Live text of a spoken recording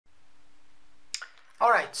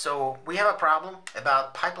Alright, so we have a problem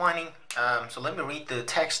about pipelining. So let me read the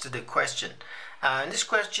text of the question. In this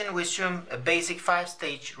question, we assume a basic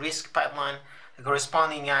 5-stage risk pipeline. The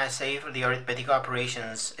corresponding ISA for the arithmetic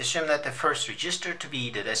operations assume that the first register to be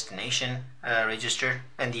the destination register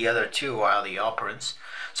and the other two are the operands.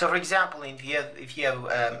 So for example, if you have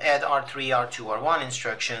add R3, R2, R1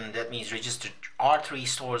 instruction, that means register R3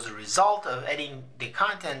 stores the result of adding the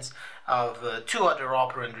contents of two other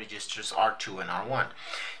operand registers R2 and R1.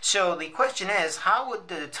 So the question is, how would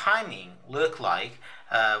the timing look like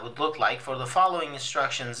for the following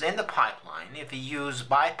instructions in the pipeline if we use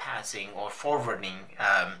bypassing or forwarding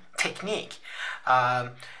technique.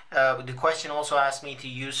 The question also asked me to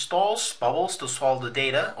use stalls, bubbles, to solve the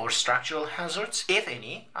data or structural hazards, if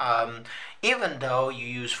any. Even though you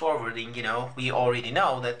use forwarding, we already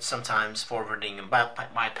know that sometimes forwarding and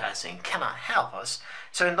bypassing cannot help us.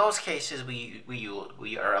 So in those cases,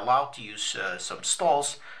 we are allowed to use some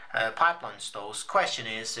stalls, pipeline stalls. Question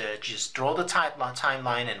is, just draw the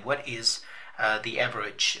timeline and what is the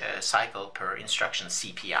average cycle per instruction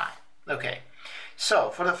CPI. Okay. So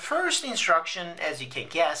for the first instruction, as you can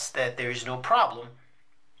guess, that there is no problem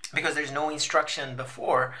because there's no instruction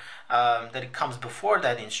before that it comes before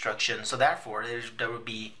that instruction. So therefore, there will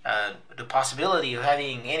be the possibility of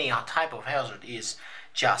having any type of hazard is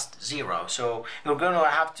just 0. So we're going to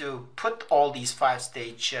have to put all these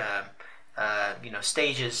 5-stage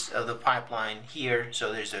stages of the pipeline here.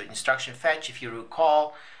 So there's the instruction fetch, if you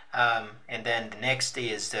recall, and then the next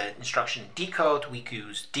is the instruction decode. We could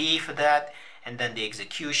use D for that. And then the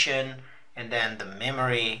execution, and then the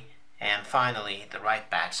memory, and finally the write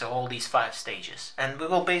back. So all these 5 stages, and we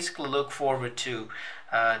will basically look forward to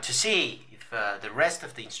see if the rest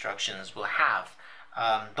of the instructions will have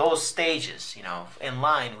those stages, in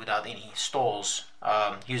line without any stalls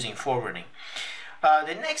using forwarding.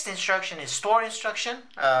 The next instruction is store instruction.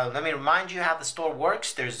 Let me remind you how the store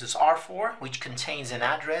works. There's this R4 which contains an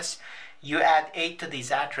address. You add 8 to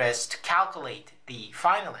this address to calculate the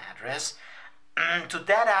final address. To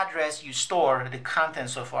that address you store the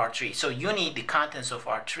contents of R3. So you need the contents of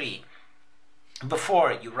R3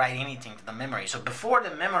 before you write anything to the memory. So before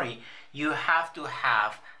the memory you have to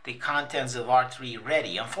have the contents of R3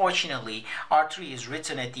 ready. Unfortunately, R3 is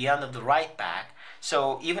written at the end of the write back.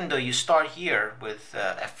 So even though you start here with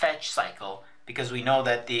a fetch cycle, because we know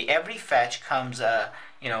that every fetch comes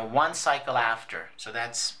one cycle after. So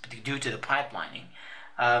that's due to the pipelining.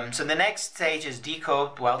 So the next stage is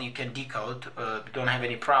decode. Well, you can decode, don't have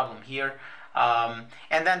any problem here.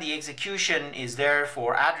 And then the execution is there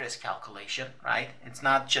for address calculation, right? It's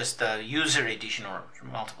not just user addition or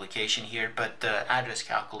multiplication here, but address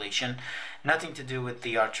calculation. Nothing to do with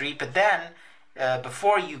the R3. But then,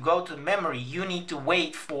 before you go to memory, you need to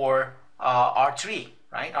wait for R3,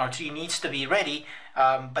 right? R3 needs to be ready,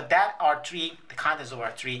 but that R3, the contents of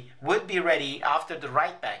R3, would be ready after the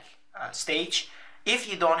write back stage, if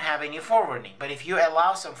you don't have any forwarding. But if you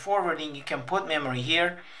allow some forwarding, you can put memory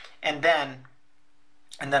here and then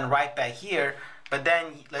write back here. But then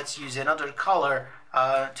let's use another color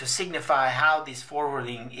to signify how this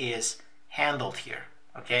forwarding is handled here.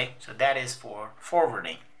 Okay, so that is for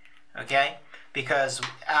forwarding. Okay, because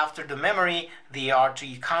after the memory, the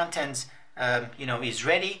R3 contents is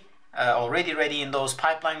ready, already ready in those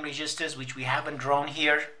pipeline registers, which we haven't drawn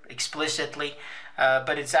here explicitly.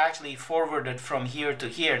 But it's actually forwarded from here to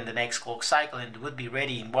here in the next clock cycle, and it would be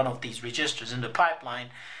ready in one of these registers in the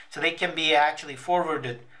pipeline. So they can be actually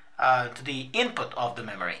forwarded to the input of the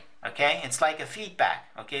memory. Okay, it's like a feedback.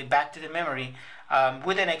 Okay, back to the memory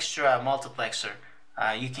with an extra multiplexer.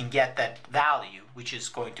 You can get that value, which is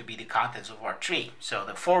going to be the contents of R3. So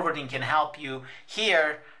the forwarding can help you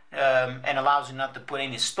here and allows you not to put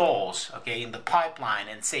any stalls, okay, in the pipeline,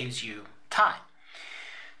 and saves you time.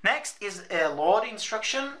 Next is a load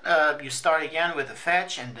instruction. You start again with a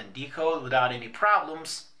fetch and then decode without any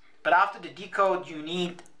problems. But after the decode, you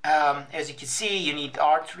need, as you can see, you need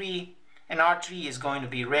R3, and R3 is going to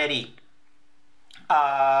be ready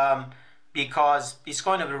because it's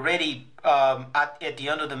going to be ready at the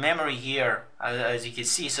end of the memory here, as you can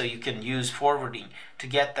see. So you can use forwarding to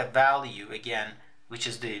get the value again, which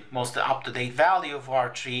is the most up-to-date value of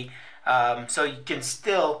R3. So you can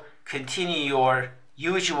still continue your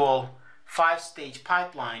usual 5-stage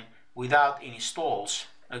pipeline without any stalls.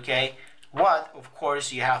 Okay, but of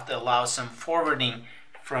course you have to allow some forwarding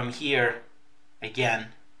from here again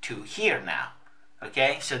to here now.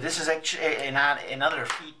 Okay, so this is actually another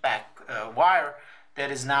feedback wire that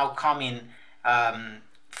is now coming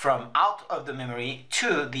from out of the memory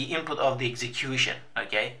to the input of the execution.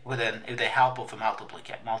 Okay, with the help of a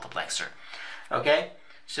multiplexer. Okay,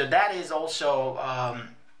 So that is also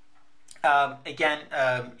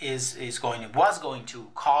was going to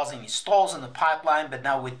cause any stalls in the pipeline, but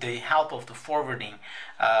now with the help of the forwarding,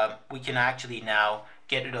 we can actually now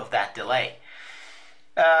get rid of that delay.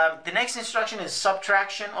 The next instruction is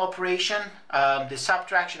subtraction operation. The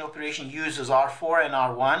subtraction operation uses R4 and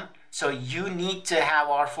R1, so you need to have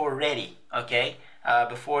R4 ready, okay,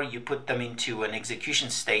 before you put them into an execution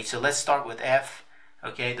state. So let's start with F,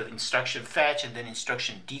 okay, the instruction fetch and then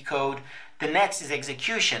instruction decode. The next is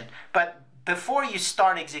execution, but before you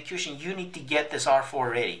start execution, you need to get this R4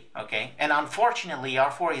 ready, okay? And unfortunately,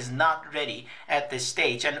 R4 is not ready at this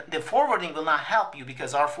stage, and the forwarding will not help you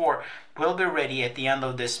because R4 will be ready at the end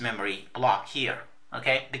of this memory block here,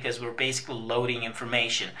 okay? Because we're basically loading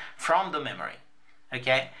information from the memory,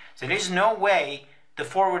 okay? So there's no way the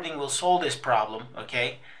forwarding will solve this problem,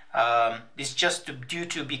 okay? It's just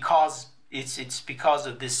because it's because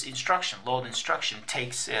of this instruction. Load instruction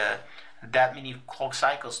takes that many clock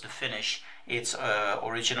cycles to finish its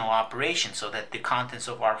original operation, so that the contents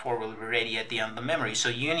of R4 will be ready at the end of the memory. So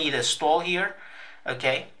you need a stall here,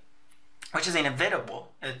 okay, which is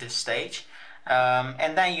inevitable at this stage,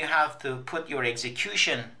 and then you have to put your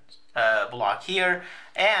execution block here,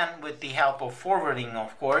 and with the help of forwarding,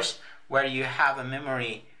 of course, where you have a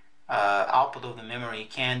memory output of the memory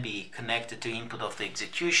can be connected to input of the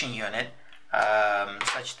execution unit,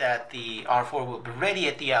 such that the R4 will be ready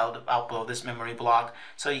at the output of this memory block,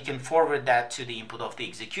 so you can forward that to the input of the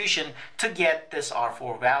execution to get this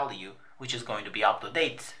R4 value, which is going to be up to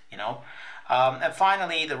date, you know. And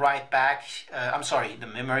finally, the write back, the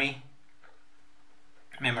memory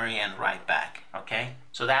and write back, okay.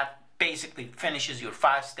 So that basically finishes your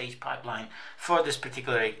 5-stage pipeline for this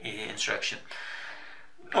particular instruction.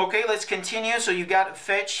 Okay, let's continue. So you got a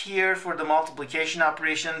fetch here for the multiplication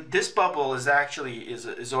operation. This bubble is actually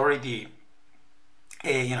is already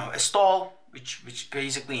a stall, which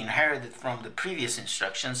basically inherited from the previous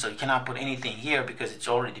instruction. So you cannot put anything here because it's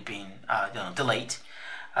already been delayed.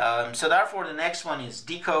 So therefore, the next one is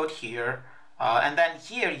decode here, and then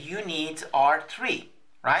here you need R3,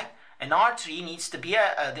 right? And R3 needs to be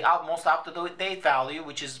the most up-to-date value,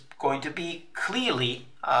 which is going to be clearly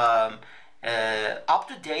up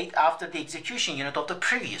to date after the execution unit of the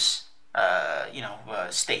previous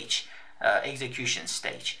stage, execution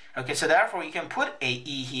stage. Okay, so therefore you can put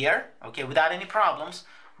AE here, okay, without any problems,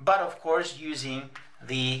 but of course using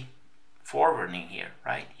the forwarding here,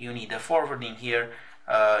 right? You need the forwarding here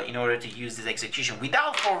in order to use this execution.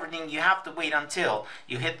 Without forwarding, you have to wait until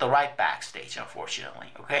you hit the write back stage,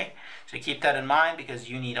 unfortunately, okay? So keep that in mind, because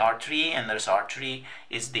you need R3, and there's R3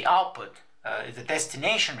 is the output, is the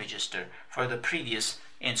destination register for the previous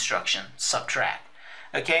instruction, subtract.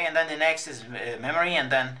 Okay, and then the next is memory,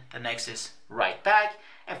 and then the next is write back.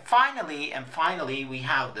 And finally, we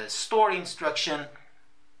have the store instruction.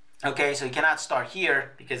 Okay, so you cannot start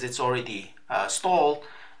here because it's already stalled.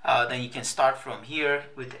 Then you can start from here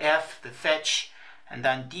with F, the fetch, and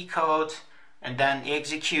then decode, and then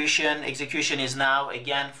execution. Execution is now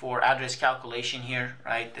again for address calculation here,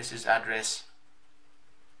 right? This is address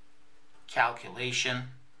calculation.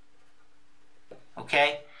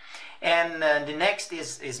 Okay, and the next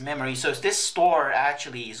is memory. So this store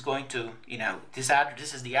actually is going to, this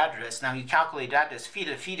is the address. Now you calculate the address,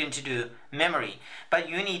 feed into the memory, but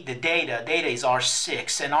you need the data. Data is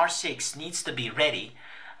R6, and R6 needs to be ready.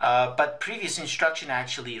 But previous instruction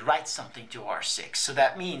actually writes something to R6. So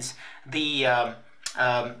that means the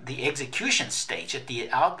execution stage, at the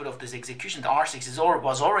output of this execution, the R6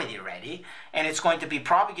 was already ready, and it's going to be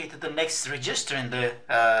propagated to the next register in the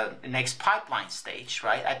next pipeline stage,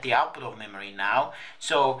 right, at the output of memory now.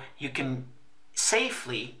 So you can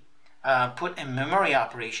safely put a memory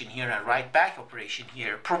operation here and write back operation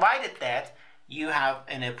here, provided that you have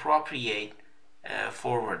an appropriate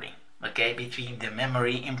forwarding, okay, between the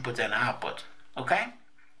memory input and output. Okay,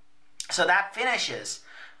 so that finishes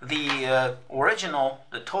the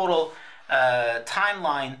total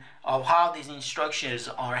timeline of how these instructions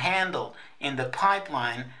are handled in the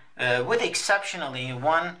pipeline, with exceptionally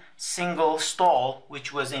one single stall,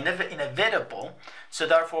 which was inevitable. So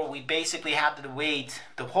therefore we basically had to wait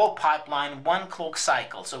the whole pipeline 1 clock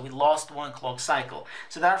cycle. So we lost 1 clock cycle.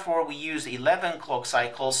 So therefore we used 11 clock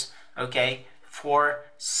cycles, okay, for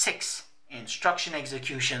 6 instruction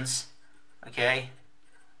executions, okay,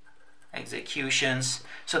 executions.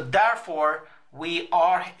 So therefore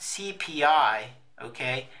our CPI,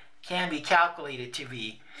 okay, can be calculated to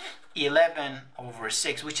be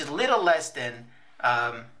 11/6, which is a little less than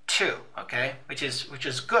 2, okay, which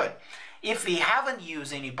is good. If we haven't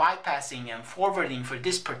used any bypassing and forwarding for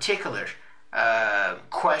this particular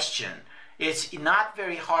question, It's not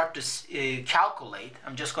very hard to calculate.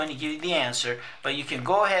 I'm just going to give you the answer, but you can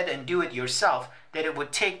go ahead and do it yourself, that it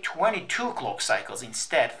would take 22 clock cycles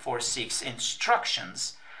instead for 6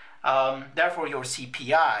 instructions. Therefore, your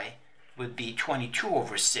CPI would be 22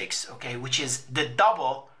 over 6, okay, which is the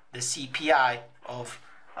double the CPI of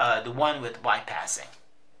the one with bypassing.